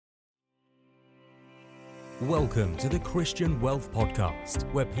Welcome to the Christian Wealth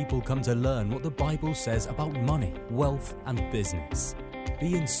Podcast, where people come to learn what the Bible says about money, wealth, and business.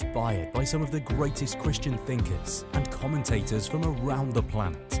 Be inspired by some of the greatest Christian thinkers and commentators from around the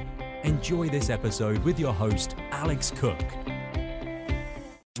planet. Enjoy this episode with your host, Alex Cook.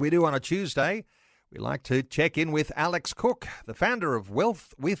 We do on a Tuesday. We like to check in with Alex Cook, the founder of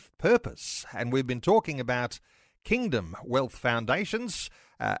Wealth with Purpose, and we've been talking about Kingdom Wealth Foundations.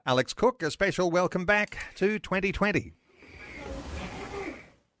 Alex Cook, a special welcome back to 2020.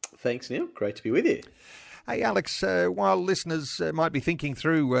 Thanks, Neil. Great to be with you. Hey, Alex, while listeners might be thinking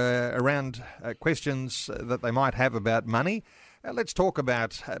through around questions that they might have about money, let's talk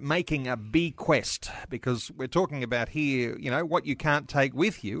about making a bequest, because we're talking about here, you know, what you can't take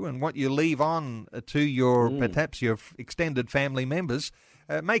with you and what you leave on to your perhaps your extended family members.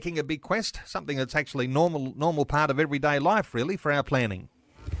 Making a bequest, something that's actually normal part of everyday life, really, for our planning.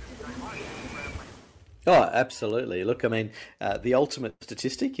 Oh, absolutely. Look, I mean, the ultimate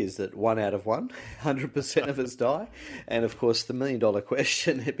statistic is that 1 out of 100% of us die. And of course, the $1 million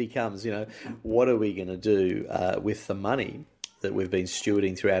question, it becomes, you know, what are we going to do with the money that we've been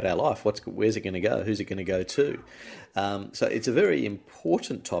stewarding throughout our life? Where's it going to go? Who's it going to go to? So it's a very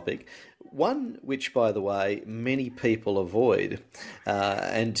important topic, one which, by the way, many people avoid.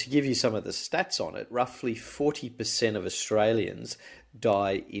 And to give you some of the stats on it, roughly 40% of Australians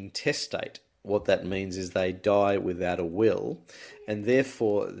die intestate. What that means is they die without a will, and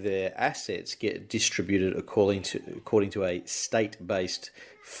therefore their assets get distributed according to a state-based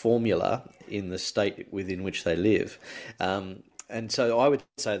formula in the state within which they live. And so I would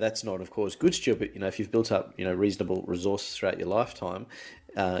say that's not, of course, good stewardship. But, you know, if you've built up, you know, reasonable resources throughout your lifetime,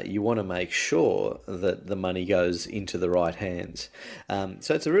 you want to make sure that the money goes into the right hands.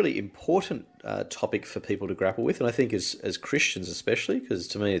 So it's a really important topic for people to grapple with, and I think as Christians especially, because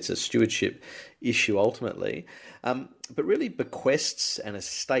to me it's a stewardship issue ultimately. But really, bequests and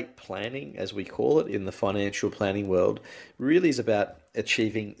estate planning, as we call it in the financial planning world, really is about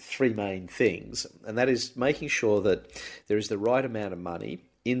achieving three main things, and that is making sure that there is the right amount of money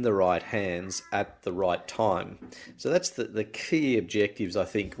in the right hands at the right time. So that's the key objectives, I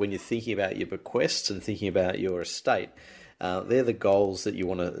think, when you're thinking about your bequests and thinking about your estate. They're the goals that you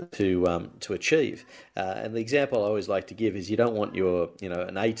want to achieve. And the example I always like to give is you don't want an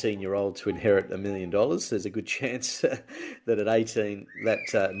 18-year-old to inherit $1 million. There's a good chance that at 18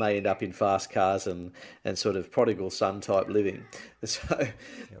 that may end up in fast cars and sort of prodigal son type living. So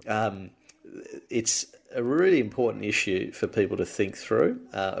it's a really important issue for people to think through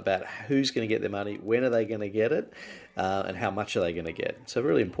about who's going to get their money, when are they going to get it, and how much are they going to get. It's a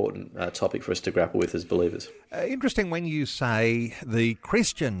really important topic for us to grapple with as believers. Interesting when you say the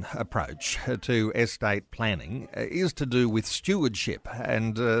Christian approach to estate planning is to do with stewardship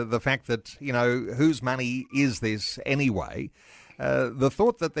and the fact that, you know, whose money is this anyway? The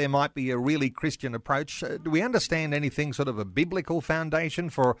thought that there might be a really Christian approach, do we understand anything sort of a biblical foundation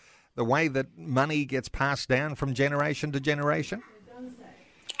for the way that money gets passed down from generation to generation?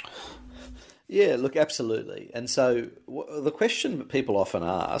 Yeah, look, absolutely. And so the question that people often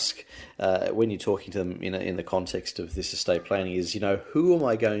ask when you're talking to them in the context of this estate planning is, you know, who am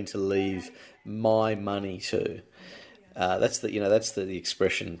I going to leave my money to? That's the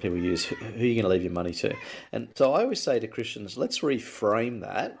expression people use. Who are you going to leave your money to? And so I always say to Christians, let's reframe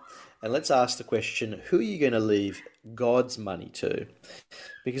that and let's ask the question: who are you going to leave God's money to?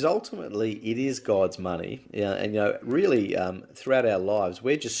 Because ultimately, it is God's money, and really, throughout our lives,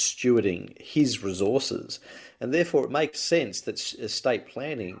 we're just stewarding His resources, and therefore, it makes sense that estate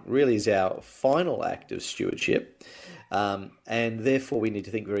planning really is our final act of stewardship. And therefore, we need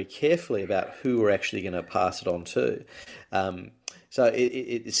to think very carefully about who we're actually going to pass it on to. So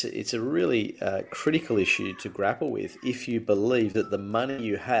it's a really critical issue to grapple with if you believe that the money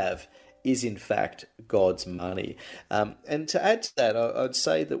you have is in fact God's money. And to add to that, I'd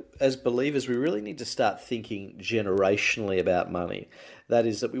say that as believers, we really need to start thinking generationally about money. That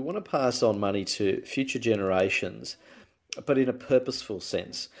is, that we want to pass on money to future generations, but in a purposeful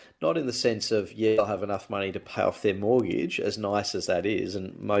sense, not in the sense of, I'll have enough money to pay off their mortgage, as nice as that is,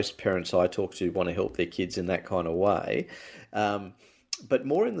 and most parents I talk to want to help their kids in that kind of way, but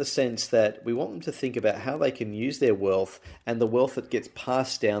more in the sense that we want them to think about how they can use their wealth and the wealth that gets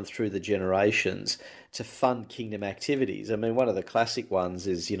passed down through the generations to fund kingdom activities. I mean, one of the classic ones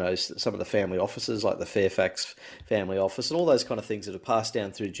is, some of the family offices like the Fairfax family office and all those kind of things that are passed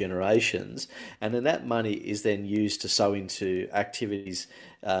down through generations. And then that money is then used to sow into activities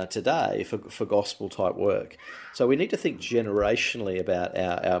today for gospel type work. So we need to think generationally about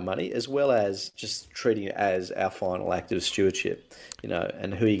our money, as well as just treating it as our final act of stewardship,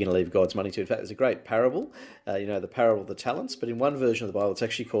 and who are you going to leave God's money to? In fact, there's a great parable, the parable of the talents, but in one version of the Bible, it's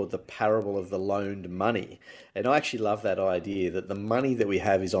actually called the parable of the loaned money. And I actually love that idea that the money that we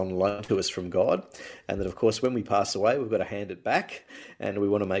have is on loan to us from God, and that, of course, when we pass away, we've got to hand it back, and we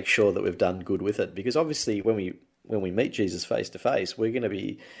want to make sure that we've done good with it. Because obviously, when we meet Jesus face to face, we're going to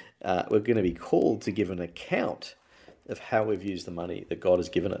be called to give an account of how we've used the money that God has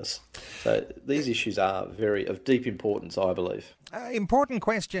given us. So these issues are of deep importance, I believe. Important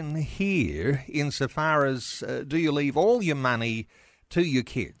question here, insofar as do you leave all your money to your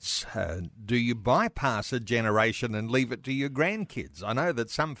kids? Do you bypass a generation and leave it to your grandkids? I know that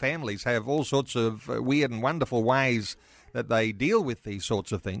some families have all sorts of weird and wonderful ways that they deal with these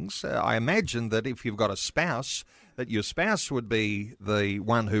sorts of things. I imagine that if you've got a spouse, that your spouse would be the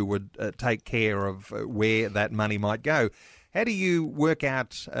one who would take care of where that money might go. How do you work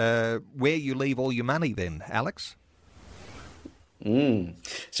out where you leave all your money then, Alex?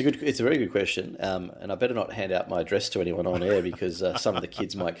 It's a very good question, and I better not hand out my address to anyone on air because some of the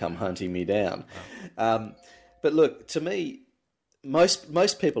kids might come hunting me down. But look, to me,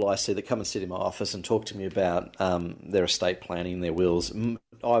 most people I see that come and sit in my office and talk to me about their estate planning, their wills,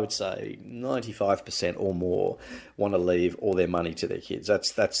 I would say 95% or more want to leave all their money to their kids.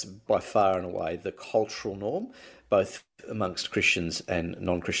 That's by far and away the cultural norm, both amongst Christians and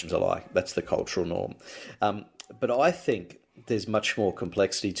non-Christians alike. That's the cultural norm. But I think there's much more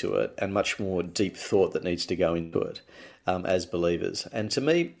complexity to it and much more deep thought that needs to go into it as believers. And to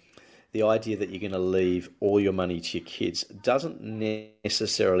me, the idea that you're going to leave all your money to your kids doesn't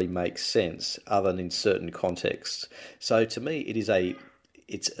necessarily make sense other than in certain contexts. So to me,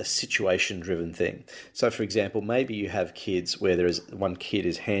 it's a situation-driven thing. So, for example, maybe you have kids where one kid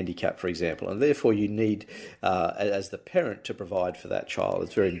is handicapped, for example, and therefore you need, as the parent, to provide for that child.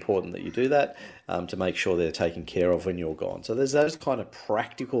 It's very important that you do that to make sure they're taken care of when you're gone. So there's those kind of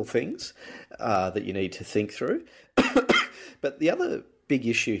practical things that you need to think through. But the other big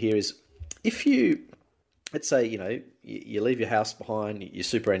issue here is if let's say, you leave your house behind, your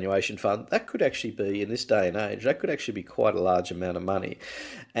superannuation fund, that could actually be, in this day and age, that could actually be quite a large amount of money.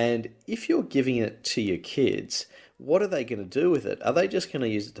 And if you're giving it to your kids, what are they going to do with it? Are they just going to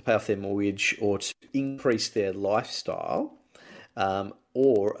use it to pay off their mortgage or to increase their lifestyle?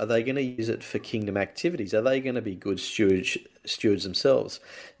 Or are they going to use it for kingdom activities? Are they going to be good stewards themselves?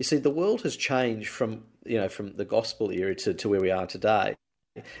 You see, the world has changed from the gospel era to where we are today,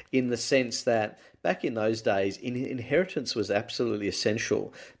 in the sense that back in those days, inheritance was absolutely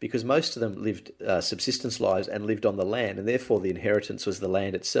essential because most of them lived subsistence lives and lived on the land, and therefore the inheritance was the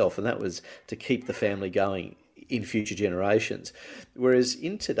land itself, and that was to keep the family going in future generations. Whereas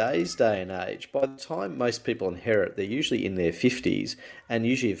in today's day and age, by the time most people inherit, they're usually in their 50s and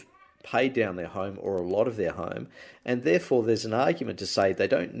usually have paid down their home or a lot of their home, and therefore there's an argument to say they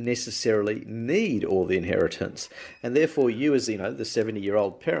don't necessarily need all the inheritance. And therefore you, as the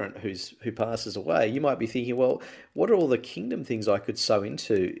 70-year-old parent who passes away, you might be thinking, well, what are all the kingdom things I could sow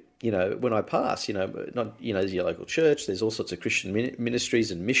into when I pass? There's your local church, there's all sorts of Christian ministries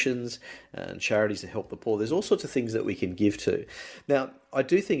and missions and charities that help the poor. There's all sorts of things that we can give to. Now, I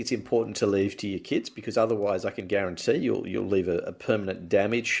do think it's important to leave to your kids, because otherwise I can guarantee you'll leave a permanent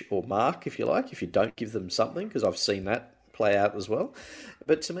damage or mark, if you like, if you don't give them something, because I've seen that play out as well.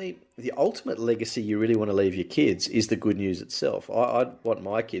 But to me, the ultimate legacy you really want to leave your kids is the good news itself. I want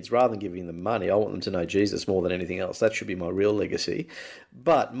my kids, rather than giving them money, I want them to know Jesus more than anything else. That should be my real legacy.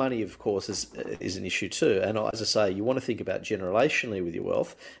 But money, of course, is an issue too. And as I say, you want to think about generationally with your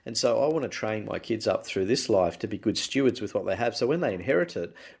wealth. And so I want to train my kids up through this life to be good stewards with what they have. So when they inherit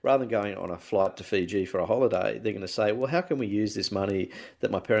it, rather than going on a flight to Fiji for a holiday, they're going to say, well, how can we use this money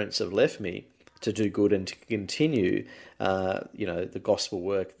that my parents have left me to do good and to continue, the gospel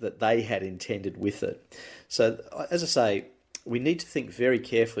work that they had intended with it. So, as I say, we need to think very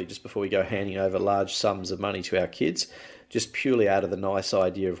carefully just before we go handing over large sums of money to our kids, just purely out of the nice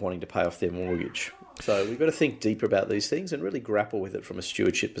idea of wanting to pay off their mortgage. So we've got to think deeper about these things and really grapple with it from a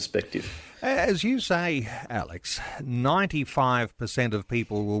stewardship perspective. As you say, Alex, 95% of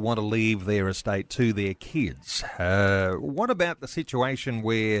people will want to leave their estate to their kids. What about the situation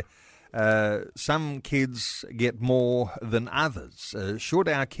where some kids get more than others? Should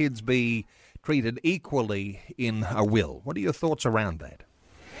our kids be treated equally in a will? What are your thoughts around that?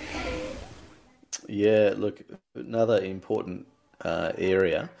 Yeah, look, another important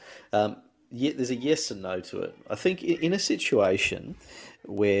area. There's a yes and no to it. I think in a situation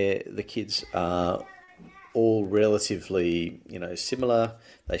where the kids are all relatively, similar,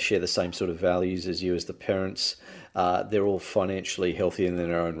 they share the same sort of values as you as the parents, they're all financially healthy in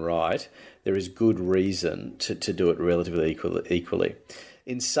their own right, there is good reason to do it relatively equally.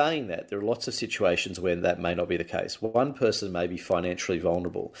 In saying that, there are lots of situations where that may not be the case. One person may be financially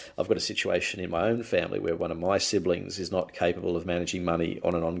vulnerable. I've got a situation in my own family where one of my siblings is not capable of managing money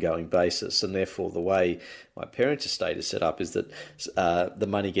on an ongoing basis, and therefore the way my parents' estate is set up is that the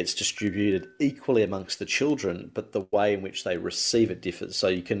money gets distributed equally amongst the children, but the way in which they receive it differs. So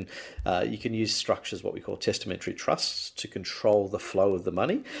you can use structures, what we call testamentary trusts, to control the flow of the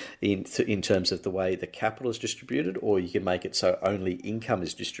money in terms of the way the capital is distributed, or you can make it so only income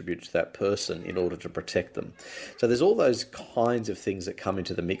is distributed to that person in order to protect them. So there's all those kinds of things that come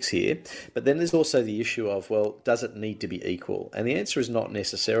into the mix here. But then there's also the issue of, well, does it need to be equal? And the answer is not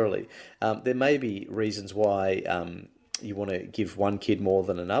necessarily. There may be reasons why you want to give one kid more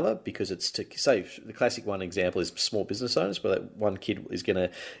than another, because it's to say the classic one example is small business owners, where that one kid is going to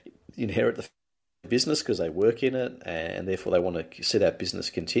inherit the business because they work in it, and therefore they want to see that business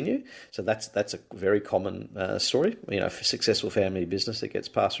continue. So that's a very common story. For successful family business that gets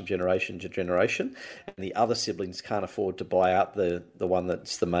passed from generation to generation, and the other siblings can't afford to buy out the one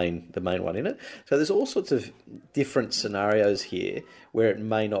that's the main one in it. So there's all sorts of different scenarios here where it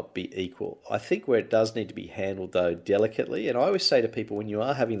may not be equal. I think where it does need to be handled, though, delicately, and I always say to people when you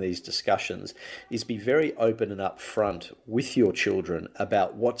are having these discussions, is be very open and upfront with your children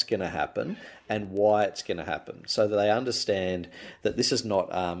about what's going to happen and why it's going to happen, so that they understand that this is not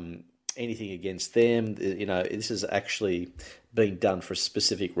anything against them. This is actually being done for a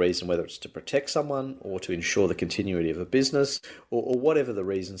specific reason, whether it's to protect someone or to ensure the continuity of a business, or whatever the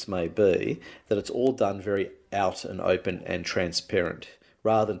reasons may be, that it's all done very out and open and transparent,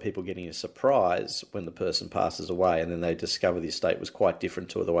 rather than people getting a surprise when the person passes away and then they discover the estate was quite different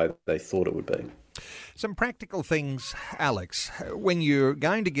to the way they thought it would be. Some practical things, Alex, when you're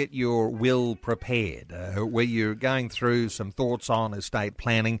going to get your will prepared, where you're going through some thoughts on estate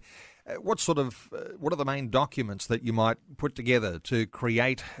planning, what are the main documents that you might put together to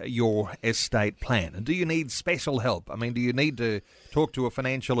create your estate plan? And do you need special help? I mean, do you need to talk to a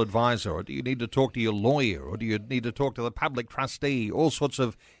financial advisor, or do you need to talk to your lawyer, or do you need to talk to the public trustee? All sorts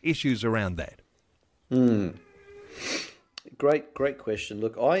of issues around that. Great question.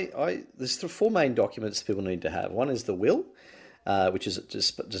 Look, there's the four main documents people need to have. One is the will, which is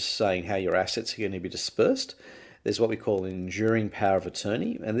just saying how your assets are going to be dispersed. There's what we call an enduring power of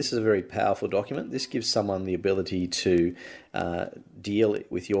attorney, and this is a very powerful document. This gives someone the ability to deal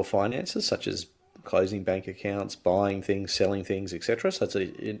with your finances, such as closing bank accounts, buying things, selling things, etc. So it's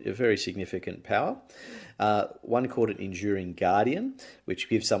a very significant power. One called an enduring guardian, which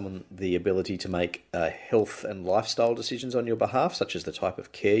gives someone the ability to make health and lifestyle decisions on your behalf, such as the type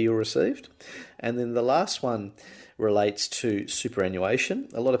of care you received. And then the last one relates to superannuation.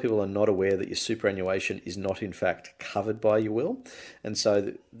 A lot of people are not aware that your superannuation is not in fact covered by your will. And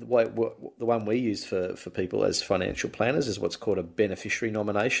so the one we use for people as financial planners is what's called a beneficiary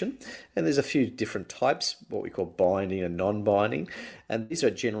nomination. And there's a few different types, what we call binding and non-binding. And these are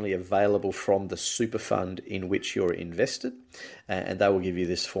generally available from the super fund in which you're invested. And they will give you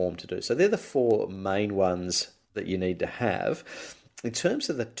this form to do. So they're the four main ones that you need to have. In terms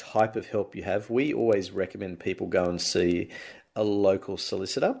of the type of help you have, we always recommend people go and see a local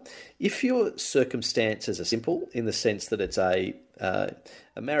solicitor. If your circumstances are simple, in the sense that it's a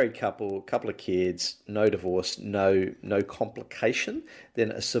married couple of kids, no divorce, no complication,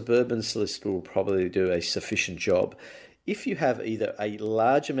 then a suburban solicitor will probably do a sufficient job. If you have either a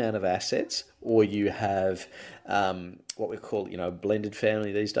large amount of assets, or you have what we call, blended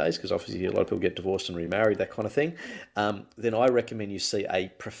family these days, because obviously a lot of people get divorced and remarried, that kind of thing, then I recommend you see a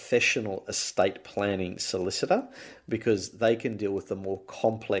professional estate planning solicitor, because they can deal with the more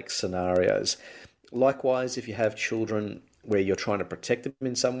complex scenarios. Likewise, if you have children where you're trying to protect them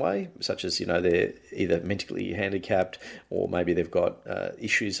in some way, such as, they're either mentally handicapped, or maybe they've got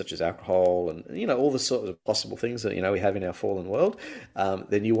issues such as alcohol and, all the sorts of possible things that, we have in our fallen world,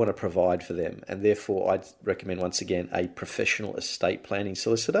 then you want to provide for them. And therefore, I'd recommend, once again, a professional estate planning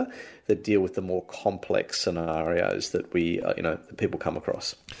solicitor that deal with the more complex scenarios that that people come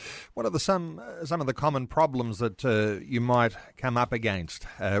across. What are some of the common problems that you might come up against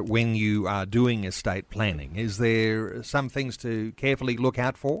when you are doing estate planning? Is there some things to carefully look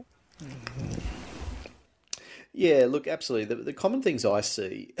out for? Yeah, look, absolutely. The common things I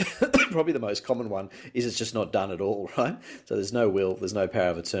see probably the most common one is it's just not done at all, right? So there's no will, there's no power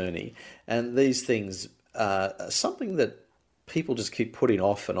of attorney. And these things are something that people just keep putting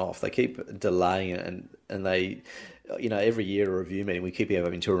off and off. They keep delaying it, and they, every year a review meeting, we keep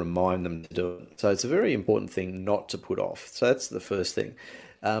having to remind them to do it. So it's a very important thing not to put off. So that's the first thing.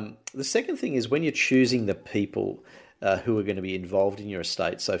 The second thing is when you're choosing the people who are going to be involved in your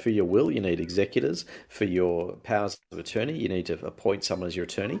estate. So for your will, you need executors. For your powers of attorney, you need to appoint someone as your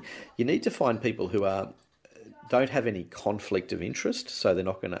attorney. You need to find people who don't have any conflict of interest, so they're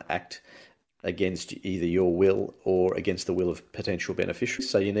not going to act against either your will or against the will of potential beneficiaries.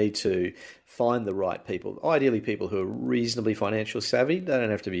 So you need to find the right people, ideally people who are reasonably financially savvy. They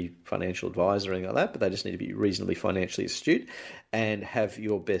don't have to be financial advisor or anything like that, but they just need to be reasonably financially astute and have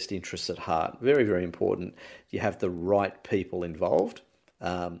your best interests at heart. Very, very important. You have the right people involved.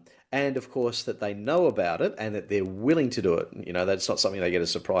 And of course that they know about it and that they're willing to do it. That's not something they get a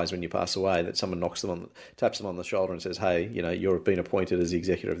surprise when you pass away, that someone taps them on the shoulder and says, hey, you've been appointed as the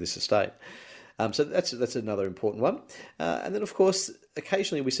executor of this estate. So that's another important one. And then, of course,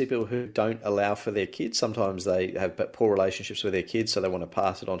 occasionally we see people who don't allow for their kids. Sometimes they have poor relationships with their kids, so they want to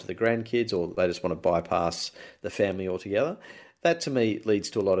pass it on to the grandkids, or they just want to bypass the family altogether. That, to me,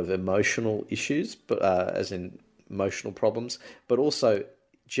 leads to a lot of emotional issues, but as in emotional problems, but also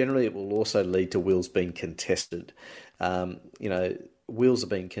generally it will also lead to wills being contested. Wills are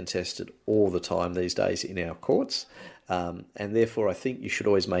being contested all the time these days in our courts. And therefore, I think you should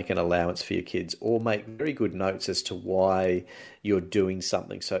always make an allowance for your kids, or make very good notes as to why you're doing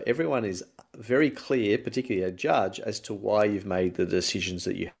something. So everyone is very clear, particularly a judge, as to why you've made the decisions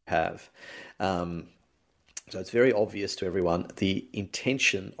that you have. So it's very obvious to everyone the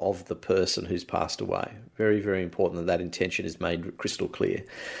intention of the person who's passed away. Very, very important that intention is made crystal clear.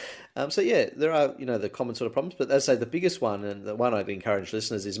 There are, the common sort of problems, but as I say, the biggest one, and the one I'd encourage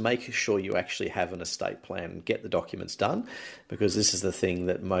listeners, is make sure you actually have an estate plan and get the documents done, because this is the thing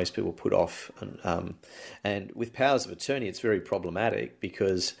that most people put off. And with powers of attorney, it's very problematic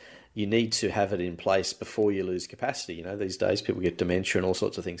because you need to have it in place before you lose capacity. These days people get dementia and all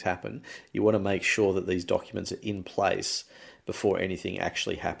sorts of things happen. You want to make sure that these documents are in place before anything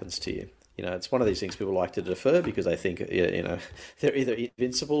actually happens to you. It's one of these things people like to defer because they think, they're either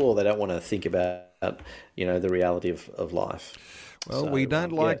invincible or they don't want to think about, the reality of life. Well, we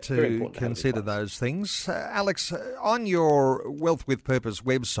don't like to consider those things. Alex, on your Wealth with Purpose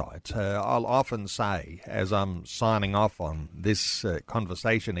website, I'll often say, as I'm signing off on this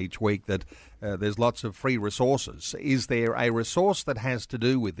conversation each week, that there's lots of free resources. Is there a resource that has to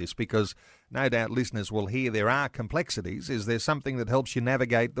do with this? Because no doubt listeners will hear there are complexities. Is there something that helps you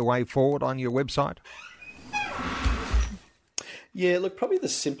navigate the way forward on your website? Yeah, look, probably the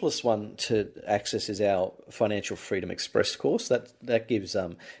simplest one to access is our Financial Freedom Express course. That gives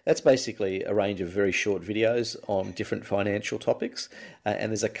that's basically a range of very short videos on different financial topics,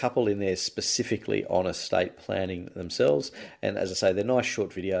 and there's a couple in there specifically on estate planning themselves. And as I say, they're nice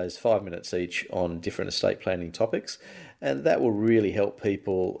short videos, 5 minutes each, on different estate planning topics, and that will really help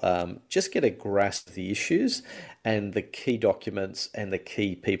people just get a grasp of the issues and the key documents and the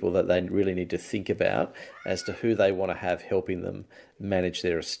key people that they really need to think about as to who they want to have helping them manage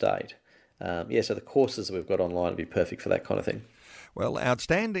their estate. So the courses that we've got online will be perfect for that kind of thing. Well,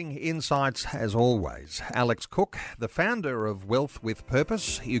 outstanding insights as always. Alex Cook, the founder of Wealth with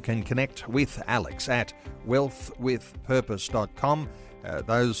Purpose. You can connect with Alex at wealthwithpurpose.com.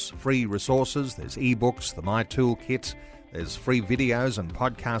 Those free resources, there's ebooks, the My Toolkit, there's free videos and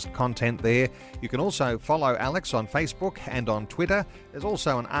podcast content there. You can also follow Alex on Facebook and on Twitter. There's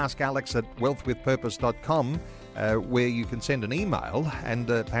also an Ask Alex at wealthwithpurpose.com where you can send an email and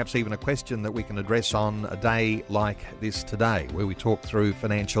perhaps even a question that we can address on a day like this today, where we talk through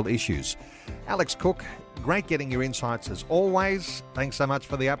financial issues. Alex Cook, great getting your insights as always. Thanks so much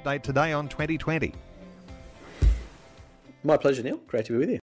for the update today on 2020. My pleasure, Neil. Great to be with you.